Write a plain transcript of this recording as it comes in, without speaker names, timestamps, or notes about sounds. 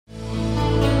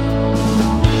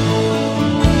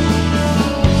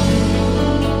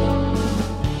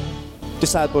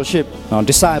discipleship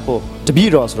disciple တပ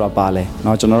ည့်တော်ဆိုတာပါလဲเน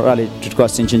าะကျွန်တော်တို့အဲ့ဒီဒီ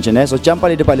ကဆင်ခြင်ခြင်းနဲ့ဆိုကျမ်း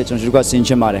ပိုက်လေးတစ်ပိုက်လေးကျွန်တော်ဒီကဆင်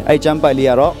ခြင်ပါတယ်အဲ့ကျမ်းပိုက်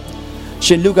လေးကတော့ရှ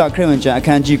င်လုကာခရစ်ဝင်ကျမ်းအခ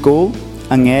န်းကြီး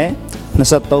9အငယ်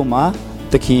23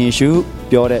မှာသခင်ယေရှု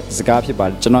ပြောတဲ့စကားဖြစ်ပါတ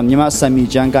ယ်ကျွန်တော်မြန်မာဆမ်မီ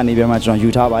ကျမ်းကနေပြန်မှ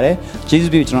ကျွန်တော်ယူထားပါတယ်ယေရှု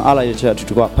ပြုကျွန်တော်အားလိုက်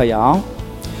ရချက်ဒီကဖတ်ရ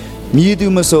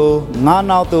အောင်မြည်သူမ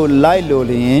ဆိုငါနောက်သို့လိုက်လို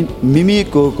လျင်မိမိ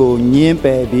ကိုညင်းပ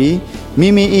ယ်ပြီးမိ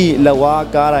မိ၏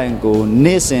လဝါကားတိုင်း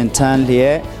ကိုနေ့စဉ်ထ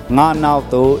မ်းလျက်ငါနောက်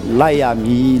သို့လိုက်ရ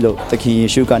မည်လို့သ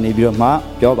ခင်ယေရှု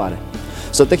ကနေပြီးတော့မှပြောပါတယ်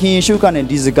ဆိုသခင်ယေရှု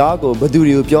ကနေဒီစကားကို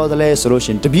ဘသူတွေကိုပြောသလဲ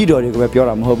ဆိုလို့ရှင်တပည့်တော်တွေကိုပဲပြော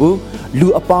တာမဟုတ်ဘူးလူ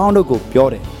အပေါင်းတို့ကိုပြော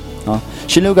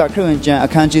တယ်နော်ရှင်လုကာခရစ်ဝင်ကျမ်းအ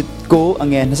ခန်းကြီး9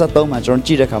အငယ်23မှာကျွန်တော်ကြ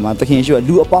ည့်တဲ့အခါမှာသခင်ယေရှုက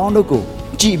လူအပေါင်းတို့ကို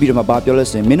ကြ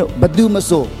ည့်ပြီးတော့မှဗာပြောလဲဆိုရင်မင်းတို့ဘသူ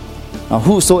မဆို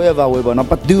whosoever ဝေ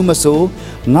ဘောနော်ဘသူမဆို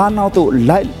ငါ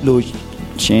နောက်သို့လိုက်လို့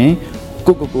ရှင်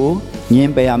ကိုည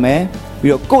င်းပယ်ရမယ်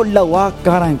ပြီးတော့ကိုလက်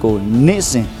ဝါးကားတိုင်းကိုနေ့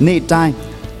စဉ်နေ့တိုင်း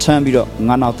ထမ်းပြီးတော့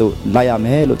ငါနောက်သို့လိုက်ရမ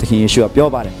ယ်လို့သခင်ယေရှုကပြော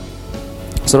ပါ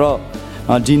တယ်ဆိုတော့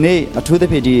ဒီနေ့အထူးသ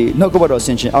ဖြင့်ဒီနှုတ်ကပတ်တော်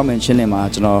ဆင်ခြင်အောင်မြင်ခြင်းလင်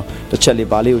မှာကျွန်တော်တစ်ချက်လေး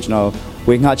ပါလေးကို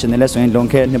ကျွန်တော်ဝေငှချင်တယ်လဲဆိုရင်လွန်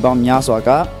ခဲ့နှစ်ပေါင်းများစွာ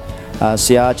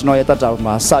ကဆရာကျွန်တော်ရဲ့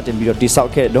တတ်တာမှာစတင်ပြီးတော့တိ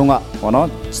ဆောက်ခဲ့တုန်းကပေါ့နော်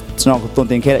ကျွန်တော်တုံ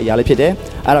သင်ခဲ့တဲ့အရာလေးဖြစ်တယ်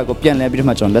အဲ့ဒါကိုပြန်လဲပြီးတော့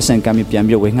မှကျွန်တော် lesson ကမ်းပြီးပြန်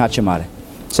ပြီးဝေငှချင်ပါ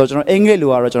တယ်ဆိုတော့ကျွန်တော်အင်္ဂလိပ်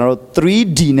လိုကတော့ကျွန်တော်တို့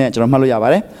 3D နဲ့ကျွန်တော်မှတ်လို့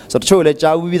ရပါတယ်ဆိုတော့တချို့လ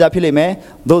ည်းကြားဝီးပြီးသားဖြစ်လိမ့်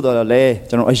မယ်သို့တော်လ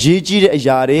ည်းကျွန်တော်အရေးကြီးတဲ့အ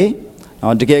ရာ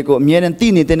တွေတကယ်ကိုအမြဲတမ်းသိ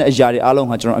နေတဲ့အရာတွေအားလုံး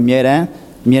ဟာကျွန်တော်အမြဲတမ်း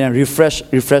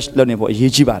refresh လုပ်နေဖို့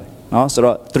အရေးကြီးပါတယ်နော်ဆို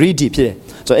တော့ 3D ဖြစ်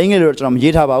တယ်ဆိုတော့အင်္ဂလိပ်လိုကျွန်တော်မ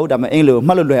ရေးထားပါဘူးဒါပေမဲ့အင်္ဂလိပ်လို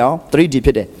မှတ်လို့လွယ်အောင် 3D ဖြ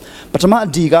စ်တယ်ပထမ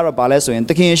D ကတော့ဘာလဲဆို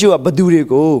ရင်သခင်ယေရှုကဘသူ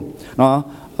တွေကိုနော်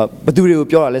ဘသူတွေ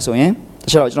ကိုပြောတာလဲဆိုရင်တ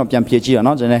ခြားတော့ကျွန်တော်ပြန်ဖြေကြည့်ရ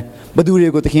အောင်နော်ကျွန်တော်ဘသူတွေ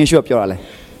ကိုသခင်ယေရှု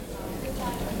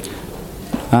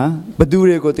ကပြောတာလဲဘသူ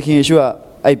တွေကိုသခင်ယေရှုက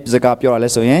အဲ့စ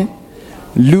ကားပြောတာလဲဆို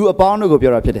ရင်လူအပေါင်းတို့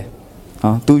ကိုပြောတာဖြစ်တယ်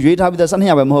သူရွေးထားပြီးသား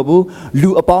1200ပဲမဟုတ်ဘူးလူ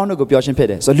အပေါင်းတို့ကိုပြောခြ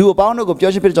င်းဖြစ်တယ်ဆိုတော့လူအပေါင်းတို့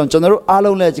ကိုပြောခြင်းဖြစ်တဲ့ကြောင့်ကျွန်တော်တို့အား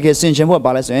လုံးလည်းတကယ်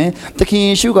ဆင်ခြင်ဖို့ပါလဲဆိုရင်သ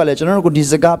ခင်ယေရှုကလည်းကျွန်တော်တို့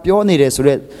ကိုဒီစကားပြောနေတယ်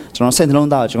ဆိုတော့ကျွန်တော်စိတ်နှလုံး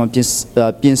သားကို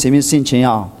ကျွန်တော်ပြင်ဆင်ပြီးဆင်ခြင်ရ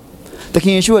အောင်သ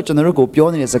ခင်ယေရှုကကျွန်တော်တို့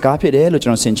ကိုပြောနေတဲ့စကားဖြစ်တယ်လို့ကျွ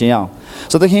န်တော်ဆင်ခြင်ရ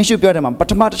အောင်ဆိုတော့သခင်ယေရှုပြောတယ်မှာပ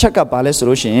ထမတစ်ချက်ကပါလဲ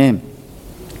ဆိုလို့ရှိ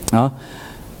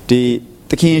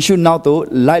ရင်ဒီသခင်ယေရှု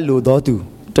နောက်သို့လိုက်လို့တော်သူ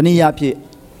တနည်းအားဖြ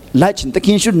င့်လိုက်ခြင်းသ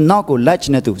ခင်ယေရှုနောက်ကို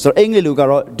လိုက်ခြင်းတဲ့သူဆိုတော့အင်္ဂလိပ်လို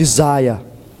ကတော့ desire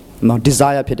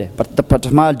desire ဖြစ်တယ်ပ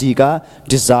ထမဒီက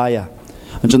desire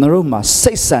ကျွန်တော်တို့မှာ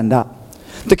စိတ်ဆန္ဒ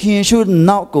သခင်ယေ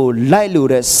ရှုနောက်ကိုလိုက်လို့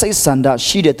တဲ့စိတ်ဆန္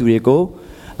ဒရှိတဲ့သူတွေ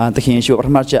ကိုသခင်ယေရှုပထ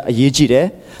မချက်အရေးကြီးတယ်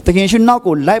သခင်ယေရှုနောက်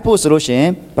ကိုလိုက်ဖို့ဆိုလို့ရှိ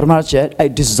ရင်ပထမချက်အဲ့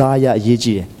desire အရေး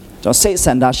ကြီးတယ်ကျွန်တော်စိတ်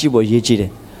ဆန္ဒရှိဖို့အရေးကြီးတယ်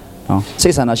နော်စိ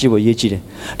တ်ဆန္ဒရှိဖို့အရေးကြီးတယ်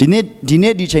ဒီ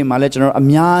နေ့ဒီချိန်မှာလဲကျွန်တော်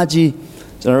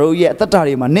အများကြီးကျွန်တော်တို့ရဲ့အ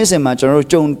သက်တာတွေမှာနေ့စဉ်မှာ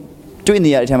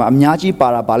ကျွန်တော်တို့ကြုံတွေ့နေရတဲ့အထက်မှာ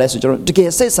အများကြီးပါတာပါလဲဆိုကျွန်တော်တ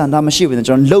ကယ်စိတ်ဆန္ဒမရှိဘူး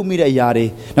ကျွန်တော်လုံမိတဲ့အရာ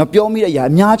တွေနော်ပြောမိတဲ့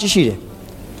အရာအများကြီးရှိတယ်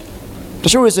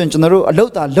တချို့ဆိုရင်ကျွန်တော်တို့အလု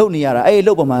တ်တာလုံနေရတာ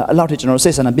အဲ့ဒီလုံပေါ်မှာအလောက်ထိကျွန်တော်တို့စိ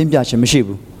တ်ဆန္ဒပြင်းပြခြင်းမရှိ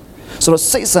ဘူးဆိုတော့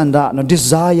စိတ်ဆန္ဒနော်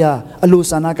desire အလို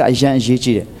ဆန္ဒကအရန်အ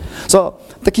ရေးကြီးတယ်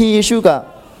ဆိုတော့သခင်ယေရှု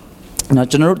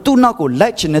ကနော်ကျွန်တော်တို့သူ့နောက်ကိုလို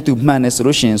က်ချင်တဲ့သူမှန်တယ်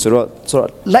ဆိုလို့ရှိရင်ဆိုတော့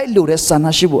လိုက်လို့တဲ့ဆန္ဒ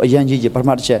ရှိဖို့အရန်ကြီးကြီးပ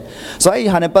ထမတစ်ချက်ဆိုတော့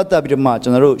အဲ့ဒီဟာနဲ့ပတ်သက်ပြီးတော့မှ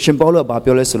ကျွန်တော်တို့ရှင်ပေါလု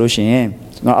ကဘာပြောလဲဆိုလို့ရှိရင်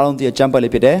ကျွန်တော်အားလုံးသိတဲ့ကျမ်း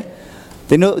ပတ်လေးဖြစ်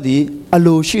တယ်သင်တို့ဒီ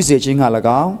အလိုရှိစေခြင်းက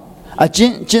၎င်းအ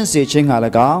ကျင့်စေခြင်းက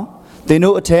၎င်းသင်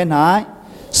တို့အထဲ၌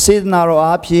စေ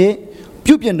တနာတော်အားဖြ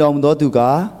င့်ပြုပြင်တော်မူသောသူက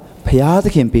ဘုရားသ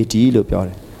ခင်ပေတည်းလို့ပြောတ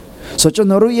ယ်ဆိုကျွန်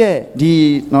တော်တို့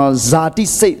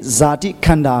ရဲ့ဒီဇာတိစိတ်ဇာတိခ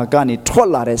န္ဓာ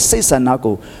ကနေထွက်လာတဲ့စိတ်ဆန္ဒ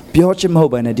ကိုပြောချင်မဟု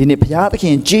တ်ဘဲနဲ့ဒီနေ့ဘုရားသ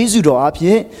ခင်ဂျေဇုတော်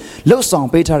အားဖြင့်လှုပ်ဆောင်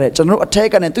ပေးထားတဲ့ကျွန်တော်တို့အထက်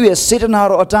ကနေသူ့ရဲ့စေတနာ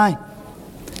တော်အတို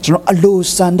င်းကျွန်တော်အလို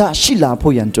ဆန္ဒ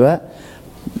ရှိလာဖို့ရန်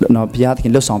အတွက်နော်ဘုရားသခ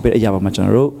င်လှုပ်ဆောင်ပေးတဲ့အရာပါမှာ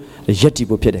ကျွန်တော်တို့ယက်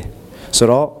တည်ဖို့ဖြစ်တယ်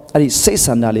ဆိုတော့အဲ့ဒီစိတ်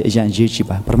ဆန္ဒလေးအရင်ရေးကြ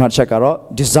ည့်ပါပထမတစ်ချက်ကတော့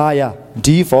desire D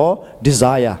for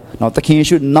desire နော်သခင်ယေ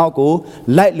ရှုနောက်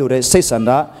ကိုလိုက်လို့တဲ့စိတ်ဆန္ဒ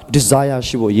desire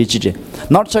ရှိဖို့ရေးကြည့်တယ်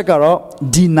နောက်တစ်ချက်ကတော့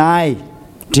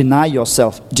deny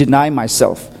yourself deny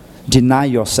myself deny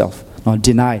yourself နော်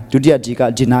deny ဒုတိယဒီက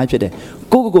deny ဖြစ်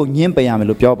တယ်ကိုညှင်းပယ်ရမယ်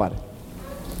လို့ပြောပါ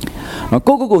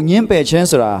တယ်နော်ကိုညှင်းပယ်ခြ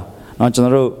င်းဆိုတာနော်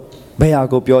ကျွန်တော်တို့ဘယ်ဟာ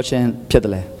ကိုပြောခြင်းဖြစ်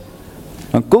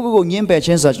တယ်လဲကိုညင်း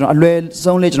ပယ်ခြင်းဆိုကျွန်တော်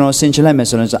အလွယ်ဆုံးလေးကျွန်တော်ဆင်ခြင်လိုက်မယ်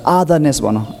ဆိုရင် otherness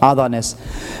ပေါ့နော် otherness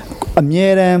အမြဲ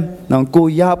တမ်းနော်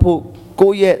ကိုရဖို့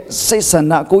ကိုရဲ့စိတ်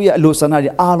ဆန္ဒကိုရဲ့အလိုဆန္ဒ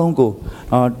တွေအားလုံး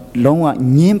ကိုလုံးဝ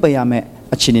ညင်းပယ်ရ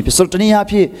မယ်အခြေအနေဖြစ်ဆိုတော့တနည်း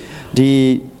အားဖြင့်ဒီ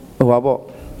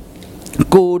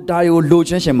ဟိုပါပေါ့ကိုဒါရီကိုလို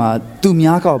ချင်ရှင်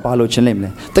မှာသူများကောဘာလို့ချင်လိမ့်မလဲ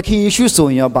သခင်ယေရှုဆို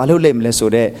ရင်ရောဘာလို့လိမ့်မလဲ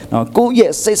ဆိုတော့နော်ကို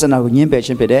ရဲ့စိတ်ဆန္ဒကိုညင်း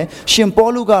ပယ်ခြင်းဖြစ်တယ်ရှင်ပေါ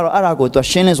လုကတော့အဲ့ဒါ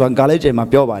ကိုသူရှင်းလင်းစွာဂါလိတဲမှာ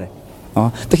ပြောပါ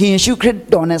တယ်သခင်ယေရှုခရစ်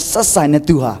တော်နဲ့ဆက်ဆိုင်တဲ့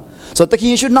သူဟာဆိုတော့သ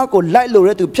ခင်ယေရှုနောက်ကို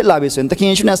လိုက်လို့တဲ့သူဖြစ်လာပြီဆိုရင်သ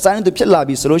ခင်ယေရှုနဲ့ဆိုင်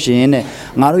တဲ့သူဖြစ်လာပြီဆိုလို့ရှိရင်ね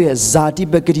ငါတို့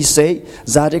ရဲ့ဇာတိပ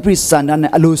ဂတိစိတ်ဇာတိပရိစန္ဒ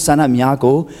နဲ့အလိုဆန္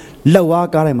ဒများကိုလက်ဝါး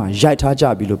ကားထဲမှာရိုက်ထားကြ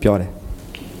ပြီလို့ပြောတယ်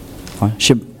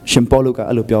ရှင်ပေါလုက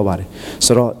အဲ့လိုပြောပါ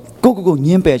တယ်ဆိုတော့ ကိုည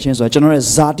င်းပယ်ခြင်းဆိုတော့ကျွန်တော်ရဲ့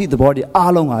ဇာတိသဘော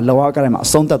တွေအားလုံးကလဝါကတိုင်းမှာ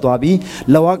အဆုံးသတ်သွား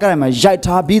ပြီလဝါကတိုင်းမှာ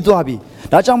ရိုက်ထားပြီးသွား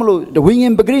ပြီဒါကြောင့်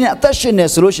မလို့ဝိညာဉ်ပဂရိနဲ့အသက်ရှင်နေ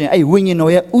ဆိုလို့ရှိရင်အဲ့ဝိညာဉ်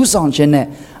တော်ရဲ့ဥဆောင်ခြင်း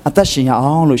နဲ့အသက်ရှင်ရ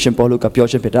အောင်လို့ရှင်ပေါလု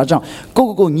ကပြောခြင်းဖြစ်ဒါကြော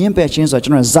င့်ကိုညင်းပယ်ခြင်းဆိုတော့ကျွ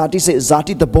န်တော်ဇာတိစိတ်ဇာ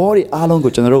တိသဘောတွေအားလုံး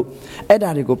ကိုကျွန်တော်တို့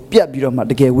အဲ့ဒါတွေ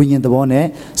ကိုပြတ်ပြီးတော့မှတကယ်ဝိညာဉ်သဘောနဲ့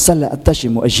ဆက်လက်အသက်ရှ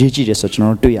င်မှုအရေးကြီးတယ်ဆိုတော့ကျွန်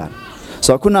တော်တို့တွေ့ရတယ်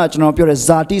ဆိုတော့ခုနကကျွန်တော်ပြော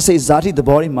တဲ့ဇာတိစိတ်ဇာတိသ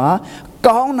ဘောတွေ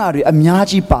မှာကောင်းတာတွေ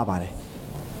အများကြီးပါပါတယ်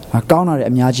ကောင်းတာတွေအ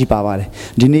များကြီးပါပါ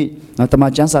တယ်ဒီနေ့တမ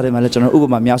န်ကျမ်းစာတွေမှာလည်းကျွန်တော်ဥပ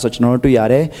မာများဆိုကျွန်တော်တို့တွေ့ရတ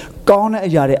ယ်ကောင်းတဲ့အ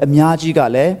ရာတွေအများကြီး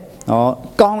ကလ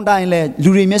ည်းကောင်းတို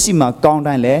င်းလဲလူတွေမျက်စိမှာကော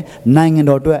င်းတိုင်းလဲနိုင်ငံ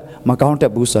တော်အတွက်မကောင်း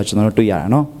တတ်ဘူးဆိုတော့ကျွန်တော်တို့တွေ့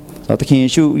ရတာနော်ဆိုတော့သခင်ယေ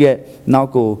ရှုရဲ့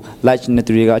နောက်ကိုလိုက်နေတဲ့သူ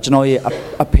တွေကကျွန်တော်ရဲ့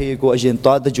အဖေကိုအရင်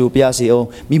သွားတကြိုပြစီအောင်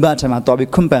မိဘထံမှာသွားပြီး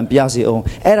ခွင့်ပန်ပြစီ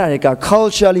အောင်အဲ့ဒါတွေက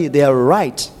culturally they are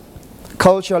right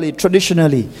culturally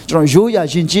traditionally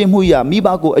ကျွန်တော်ရိုးရာယဉ်ကျေးမှုရမိ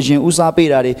ဘကိုအရင်ဦးစားပေး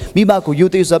တာတွေမိဘ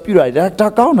ကိုယုတ်သိစွာပြုတာတွေဒါ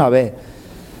ကောင်းတာပဲ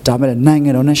ဒါမဲ့နိုင်ငံ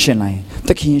တော်နဲ့ရှင်လိုက်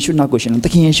သခင်ယေရှုနောက်ကိုရှင်သ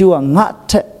ခင်ယေရှု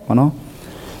ကငါထက်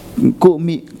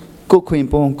ဟောနော်ကိုခွင်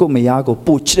ပုံကိုမယား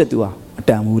ကိုပို့ချစ်တဲ့သူဟာ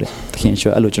အတန်မှုတဲ့သခင်ယေ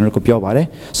ရှုအဲ့လိုကျွန်တော်တို့ကိုပြောပါတယ်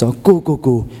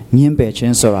ဆိုတော့ကိုညင်း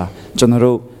ပယ်ခြင်းဆိုတာကျွန်တော်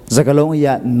တို့စကားလုံးအရ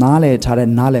နားလည်ထားတဲ့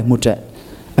နားလည်မှုတဲ့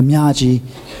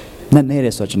အများကြီးနဲ့နေ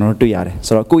တယ်ဆိုတော့ကျွန်တော်တို့တွေ့ရ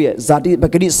တယ်ဆိုတော့ကိုယ့်ရဲ့ဇာတိပ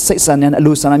ဂရိစိတ်ဆန္ဒနဲ့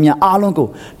အလိုဆန္ဒများအားလုံးကို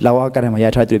လဝါကတိုင်း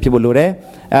မှာရထားတဲ့သူဖြစ်ဖို့လိုတယ်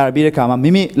အဲ့ဒါပြီးတဲ့အခါမှာမိ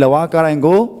မိလဝါကတိုင်း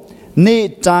ကိုနေ့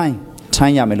တိုင်း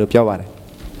ထိုင်းရမယ်လို့ပြောပါ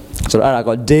တယ်ဆိုတော့အဲ့ဒါက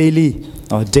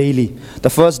daily the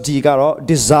first D ကတော့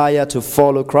desire to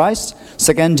follow Christ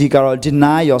second D ကတော့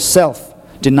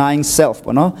denying self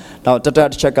ပေါ့နော်နောက်တစ်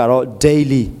ချက်ကတော့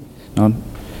daily နော်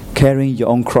carrying your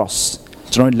own cross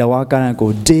ကျွန်တော်လဝါကရန်ကို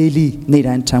daily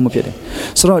နေ့တိုင်းထမ်းမှုဖြစ်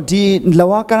တယ်ဆိုတော့ဒီ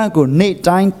လဝါကရန်ကို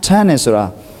နေ့တိုင်းထမ်းနေဆိုတာ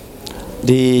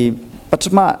ဒီပထ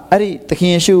မအဲ့ဒီသခင်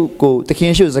ယေ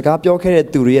ရှုစကားပြောခဲ့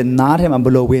တဲ့သူတွေရဲ့နားထဲမှာဘ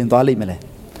ယ်လိုဝင်သွားလိမ့်မလဲ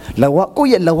ကိုယ့်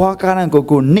ရဲ့လဝါကရန်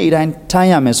ကိုနေ့တိုင်းထမ်း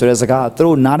ရမယ်ဆိုတဲ့စကားသူ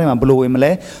တို့နားထဲမှာဘယ်လိုဝင်မ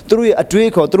လဲသူတို့ရဲ့အတွေး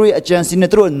ခေါ်သူတို့ရဲ့အကြံစီနဲ့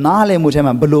သူတို့နားလည်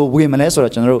မှုထဲမှာဘယ်လိုဝင်မလဲ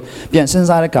ဆိုတော့ကျွန်တော်တို့ပြန်စဉ်း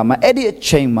စားတဲ့အခါမှာအဲ့ဒီအ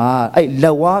ချိန်မှာအဲ့လ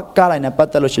ဝါကရန်နဲ့ပတ်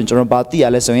သက်လို့ရှင်ကျွန်တော်ဗာသိ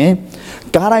ရလဲဆို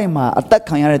ရင်ကားတိုင်းမှာအ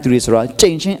သက်ခံရတဲ့သူတွေဆိုတာကြိ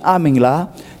မ်ချင်းအမင်္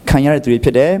ဂလာခံရတဲ့သူတွေဖြ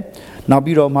စ်တယ်နောက်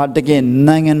ပြီးတော့မှတကယ်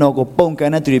နိုင်ငံတော်ကိုပုံက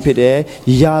န်တဲ့သူတွေဖြစ်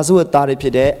တယ်ယာစုရဲ့သားတွေဖြ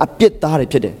စ်တယ်အပြစ်သားတွေ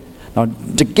ဖြစ်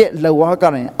တယ်နော်တကယ်လဝါ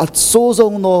ကရင်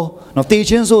အဆိုးဆုံးသောနော်တေ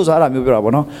ချင်းဆိုးဆိုတာ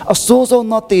မျိုးပြောတာပေါ့နော်အဆိုးဆုံး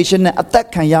သောတေချင်းနဲ့အ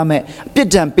သက်ခံရမယ်အပြစ်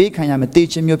ဒဏ်ပေးခံရမယ်တေ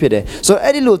ချင်းမျိုးဖြစ်တယ်ဆိုတော့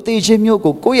အဲ့ဒီလိုတေချင်းမျိုး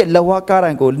ကိုကိုယ့်ရဲ့လဝါက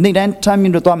ရင်ကိုနေ့တိုင်းထ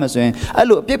မ်းမြင့်လို့သွားမယ်ဆိုရင်အဲ့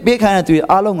လိုအပြစ်ပေးခံရတဲ့သူတွေ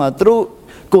အားလုံးကသူတို့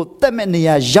ကိုတက်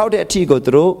မဲ့နေရာရောက်တဲ့အထိ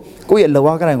ကိုသူတို့ကိုယ့်ရဲ့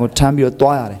လဝါကရင်ကိုထမ်းပြီးတော့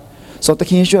သွားရတယ်ဆိုတော့သ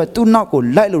ခင်ယေရှုကသူ့နောက်ကို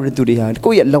လိုက်လို့တဲ့သူ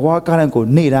တွေဟာကိုယ့်ရဲ့လဝါကရင်ကို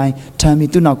နေ့တိုင်းထ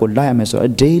မ်းပြီးသူ့နောက်ကိုလိုက်ရမယ်ဆို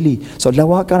တော့ daily ဆိုတော့လ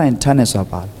ဝါကရင်ထမ်းနေ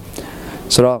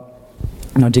ဆိုတာပါဆိုတော့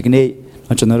နော်ဒီကနေ့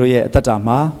ကျွန်တော်တို့ရဲ့အသက်တာ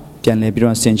မှာပြန်လည်ပြီး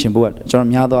တော့ဆင်ခြင်ဖို့ကျွန်တော်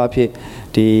များသောအားဖြ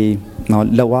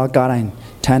င့်ဒီနော်လဝါကားတို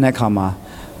င်းထမ်းတဲ့အခါမှာ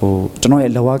ကျွန်တော်ရဲ့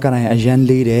လဝါကားတိုင်းအရန်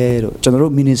လေးတယ်လို့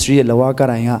ကျွန်တော်တို့ ministry ရဲ့လဝါ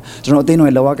ကားတိုင်းကကျွန်တော်အသင်းတော်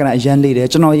ရဲ့လဝါကားတိုင်းအရန်လေး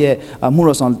တယ်ကျွန်တော်ရဲ့မှု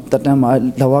တော်ဆောင်တက်တန်း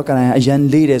မှာလဝါကားတိုင်းအ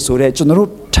ရန်လေးတယ်ဆိုတော့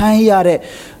ကျွန်တော်တို့ထမ်းရ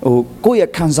တဲ့ကိုယ့်ရဲ့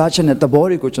ခံစားချက်နဲ့သဘော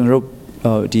တွေကို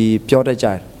ကျွန်တော်တို့ဒီပြောတတ်ကြ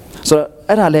တယ်ဆိုတော့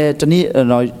အဲ့ဒါလဲတ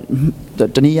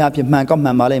နည်းအားဖြင့်မှန်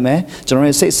ကောက်မှန်ပါလိမ့်မယ်ကျွန်တော်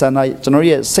ရဲ့စိတ်ဆန္ဒကျွန်တော်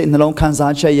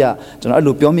ရဲ့စိတ်နှလုံးခံစားချက်ရကျွန်တော်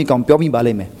အဲ့လိုပြောမိကောင်းပြောမိပါ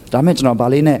လိမ့်မယ်ဒါပေမဲ့ကျွန်တော်ဗာ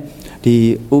လေးနဲ့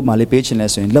ဒီဥပမာလေးပေးချင်လဲ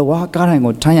ဆိုရင်လက်ဝါးကားတို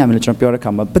င်းကိုထမ်းရမယ်လို့ကျွန်တော်ပြောတဲ့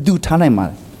အခါမှာဘယ်သူထမ်းနိုင်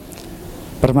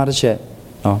မှာလဲပထမ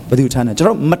တစ်ချက်နော်ဘယ်သူထမ်းနိုင်ကျွန်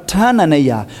တော်မထမ်းနိုင်တဲ့အ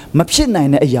ရာမဖြစ်နိုင်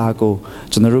တဲ့အရာ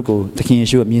ကိုကျွန်တော်တို့ကိုသ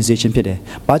ခင်ယေရှုကမြင်စေခြင်းဖြစ်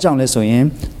တယ်ဘာကြောင့်လဲဆိုရင်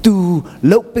तू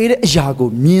လှုပ်ပေးတဲ့အရာ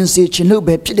ကိုမြင်စေခြင်းလို့ပဲ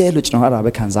ဖြစ်တယ်လို့ကျွန်တော်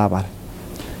အဲ့ဒါပဲခံစားပါ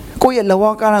တယ်ကိုယ့်ရဲ့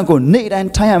လဝါကားကိုနေ့တိုင်း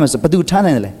ထမ်းရမယ်ဆိုဘယ်သူထမ်း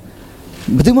နိုင်တယ်လဲ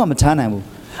ဘယ်သူမှမထမ်းနိုင်ဘူး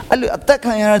အဲ့လိုအသက်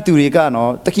ခံရတဲ့သူတွေကနော်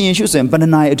သခင်ယေရှုဆိုရင်ဘယ်နှ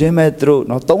စ်နာရီအတွင်းပဲသူတို့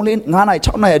နော်3 4 5နာရီ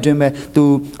6နာရီအတွင်းပဲ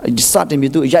သူစတင်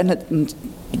ပြီးသူ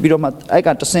ရိုက်နေပြီးတော့မှအဲ့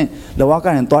ကတဆင့်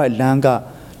လဝါကားရင်သွားတဲ့လမ်း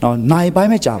ကနော်နိုင်ပိုင်း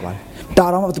ပဲကြာပါတယ်ဒါ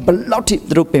တော့ဘယ်လောက်ထိ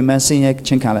သူတို့ပင်ပန်းဆ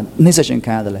င်းရဲချင်းခံလဲနှိမ့်ဆက်ချင်း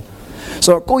ခံရတယ်လဲ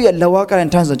ဆိုတော့ကိုယ့်ရဲ့လဝါကား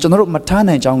ရင်ထမ်းဆိုကျွန်တော်တို့မထမ်း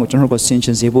နိုင်ကြောင်းကိုကျွန်တော်တို့ကိုဆင်ခြ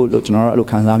င်စေဖို့လို့ကျွန်တော်တို့အဲ့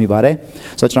လိုခံစားမိပါ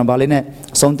တယ်ဆိုတော့ကျွန်တော်ဗာလေး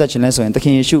နဲ့အဆုံးသတ်ခြင်းလဲဆိုရင်သခ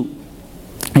င်ယေ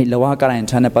ရှုအဲ့လဝါက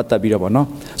ရင်ထမ်းနဲ့ပတ်သက်ပြီးတော့ပေါ့နော်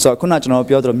ဆိုတော့ခုန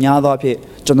ကျွန်တော်ပြောသလိုများသော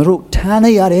အဖြစ်ကျွန်တော်တို့ထမ်းနေ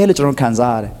ရတယ်လို့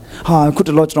ကျွန်တော်ခံစားရတယ်ဟာခု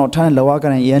တလောကျွန်တော်ထမ်းတဲ့လဝါက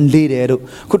ရင်ရန်လေးတယ်လို့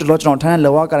ခုတလောကျွန်တော်ထမ်းတဲ့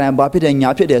လဝါကရင်ဘာဖြစ်တယ်ညာ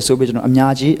ဖြစ်တယ်ဆိုပြီးကျွန်တော်အ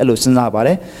များကြီးအဲ့လိုစဉ်းစားပါတ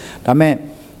ယ်ဒါ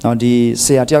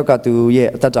မဲ့နော်ဒီဆရာတယောက်ကသူရဲ့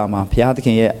အသက်တာမှာဘုရားသခ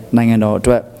င်ရဲ့နိုင်ငံတော်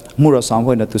အတွက်မှုတော်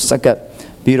ဆောင်ဖို့နဲ့သူစက္ကပ်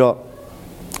ပြီးတော့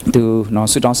သူနော်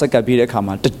ဆူတောင်းစက္ကပ်ပြီးတဲ့အခါ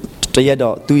မှာတ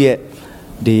ရက်တော့သူ့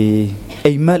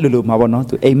ရဲ့ဒီအိမ်မက်လိုမှာပေါ့နော်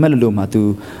သူအိမ်မက်လို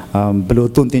မှာသူဘယ်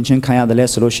လိုတုံတင်ချင်းခံရတယ်လဲ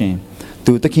ဆိုလို့ရှိ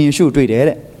ရင်သူသခင်ယေရှုတွေ့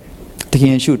တယ်တဲ့သခင်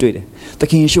ယေရှုတွေ့တယ်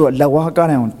သခင်ယေရှုကလက်ဝါး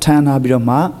ကားတိုင်းကိုထမ်း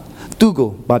ထားပြီးတော့မှသူ့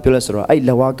ကိုဘာပြောလဲဆိုတော့အဲ့လ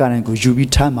က်ဝါးကားတိုင်း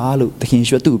ကိုယူပြီးထမ်းပါလို့သ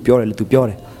ခင်ယေရှုကသူ့ကိုပြောတယ်လို့သူပြော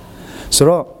တယ်ဆို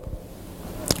တော့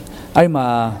အဲ့မှာ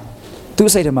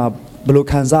သူ့စိတ်ထဲမှာ ဘယ်လို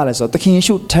ခံစားလဲဆိုတော့သခင်ယေ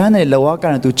ရှုထမ်းတဲ့လက်ဝါးက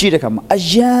ရံသူကြည့်တဲ့အခါမှာအ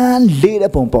ယံလေး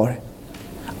တဲ့ပုံပေါ်တယ်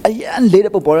အယံလေး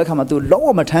တဲ့ပုံပေါ်တဲ့အခါမှာသူလုံးဝ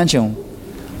မထမ်းချင်ဘူး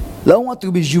လုံးဝသူ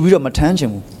ပြီးယူပြီးတော့မထမ်းချင်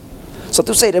ဘူးဆို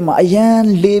တော့သူစိတ်ထဲမှာအယံ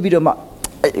လေးပြီးတော့မှ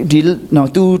ဒီနော်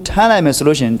သူထမ်းလိုက်မယ်ဆို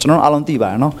လို့ရှိရင်ကျွန်တော်အားလုံးသိပါ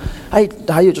တယ်နော်အဲ့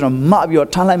ဒါကြီးကိုကျွန်တော်မပြီးတော့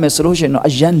ထမ်းလိုက်မယ်ဆိုလို့ရှိရင်တော့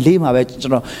အယံလေးမှာပဲကျွ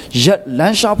န်တော်ရက်လ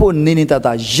မ်းလျှောက်ဖို့နေတ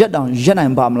တာရက်တောင်ရက်နို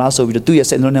င်ပါမလားဆိုပြီးတော့သူ့ရဲ့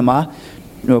စိတ်နှလုံးထဲမှာ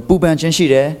ပူပန်ခြင်းရှိ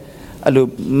တယ်အဲ့လို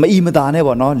မအီမသာနဲ့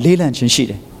ပေါ့နော်လေးလံခြင်းရှိ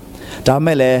တယ်ဒါ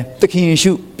မဲ့လည်းသခင်ယေ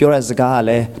ရှုပြောတဲ့စကားက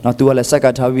လည်းနော်သူကလည်းစက္က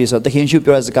ထားပြီးဆိုတော့သခင်ယေရှု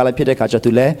ပြောတဲ့စကားလည်းဖြစ်တဲ့ခါကျ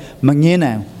သူလည်းမငင်း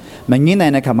နို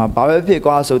င်တဲ့ခါမှာဘာပဲဖြစ်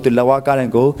ကွာဆိုသူလက်ဝါးကားတဲ့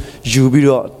ကိုယူပြီး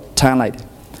တော့ထမ်းလိုက်တယ်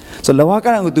ဆိုလက်ဝါး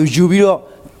ကားတဲ့ကိုသူယူပြီးတော့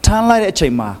ထမ်းလိုက်တဲ့အချိ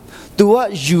န်မှာသူက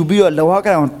ယူပြီးတော့လက်ဝါး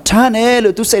ကားတဲ့ကိုထမ်းတယ်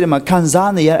လို့သူစိတ်ထဲမှာခံ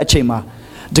စားနေရတဲ့အချိန်မှာ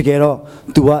တကယ်တော့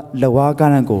သူကလက်ဝါး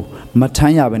ကားတဲ့ကိုမထ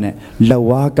မ်းရဘဲနဲ့လက်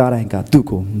ဝါးကားတဲ့ကသူ့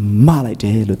ကိုမလိုက်တ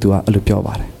ယ်လို့သူကအဲ့လိုပြော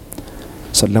ပါတယ်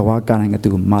ဆိုလက်ဝါးကားတဲ့က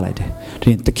သူ့ကိုမလိုက်တယ်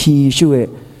ဒီသခင်ယေရှုရဲ့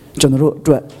ကျွန်တော်တို့အ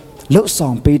တွက်လှုပ်ဆော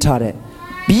င်ပေးထားတဲ့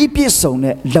ပြီးပြည့်စုံ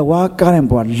တဲ့လက်ဝါးကားတဲ့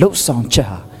ဘဝလှုပ်ဆောင်ချက်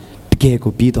ဟာတကယ်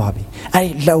ကိုပြီးသွားပြီအဲ့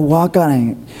ဒီလက်ဝါးကားတဲ့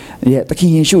ရဲ့သခ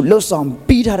င်ယေရှုလှုပ်ဆောင်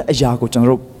ပြီးထားတဲ့အရာကိုကျွန်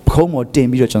တော်တို့ခုံးပေါ်တင်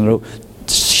ပြီးတော့ကျွန်တော်တို့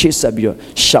ရှေ့ဆက်ပြီးတော့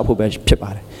ရှောက်ဖို့ပဲဖြစ်ပါ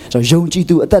တယ်ဆိုတော့ယုံကြည်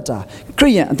သူအသက်တာခရိ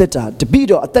ယန်အသက်တာတပိ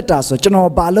တော့အသက်တာဆိုကျွန်တော်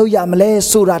ဘာလုပ်ရမလဲ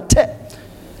ဆိုတာထက်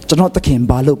ကျွန်တော်သခင်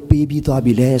ဘာလုပ်ပေးပြီးသွား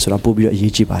ပြီလဲဆိုတာပို့ပြီးတော့အ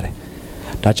ရေးကြီးပါတယ်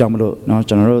ဒါကြောင့်မလို့เนาะ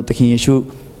ကျွန်တော်တို့သခင်ယေရှု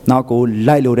နောက်ကို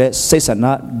လိုက်လို့တဲ့စိတ်ဆန္ဒ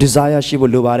desire ရှိ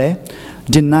ဖို့လိုပါတယ်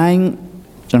denying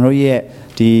ကျွန်တော်ရဲ့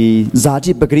ဒီဇာ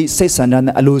တိပဂရိစိတ်ဆန္ဒ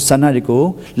နဲ့အလိုဆန္ဒတွေကို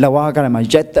လက်ဝါးကရမှာ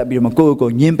ရက်တက်ပြီးတော့ကိုယ့်ကို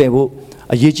ညှင်းပယ်ဖို့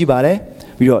အရေးကြီးပါတယ်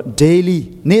ပြီးတော့ daily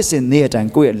နေ့စဉ်နေ့အတိုင်း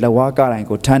ကိုယ့်ရဲ့လက်ဝါးကတိုင်း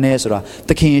ကိုထမ်းနေဆိုတာသ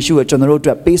ခင်ယေရှုရဲ့ကျွန်တော်တို့အ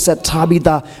တွက်ပေးဆက်ထားပြီး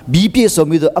သားပြီးပြည့်စုံ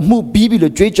ပြီးတော့အမှုပြီးပြီ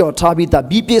လို့ကြွေးကြော်ထားပြီးသား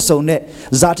ပြီးပြည့်စုံတဲ့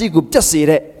ဇာတိကိုပြတ်စေ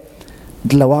တဲ့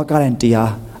လက်ဝါးကတိုင်းတ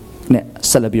ရားနဲ့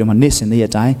ဆက်လက်ပြီးတော့နေ့စဉ်နေ့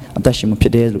အတိုင်းအသက်ရှင်မှုဖြ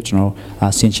စ်တယ်လို့ကျွန်တော်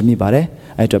ဆင်ခြင်မိပါတယ်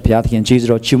အဲ့တော့ဘုရားသခင်ယေရှု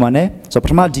တော်ချီးမွမ်းတယ်ဆိုတော့ပ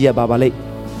ထမဒီရပါလိမ့်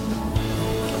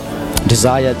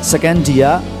desire second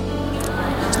dia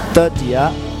third dia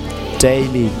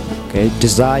daily okay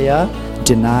desire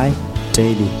deny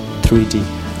daily 3D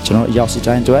ကျွန်တော်ရောက်စီ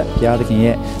တိုင်းအတွက်ဘုရားသခင်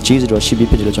ရဲ့ဂျေဇုတော်ရှိပြီး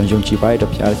ဖြစ်တယ်လို့ကျွန်တော်ယုံကြည်ပါတယ်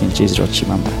တော့ဘုရားသခင်ဂျေဇုတော်ချီး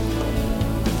မွမ်းပါ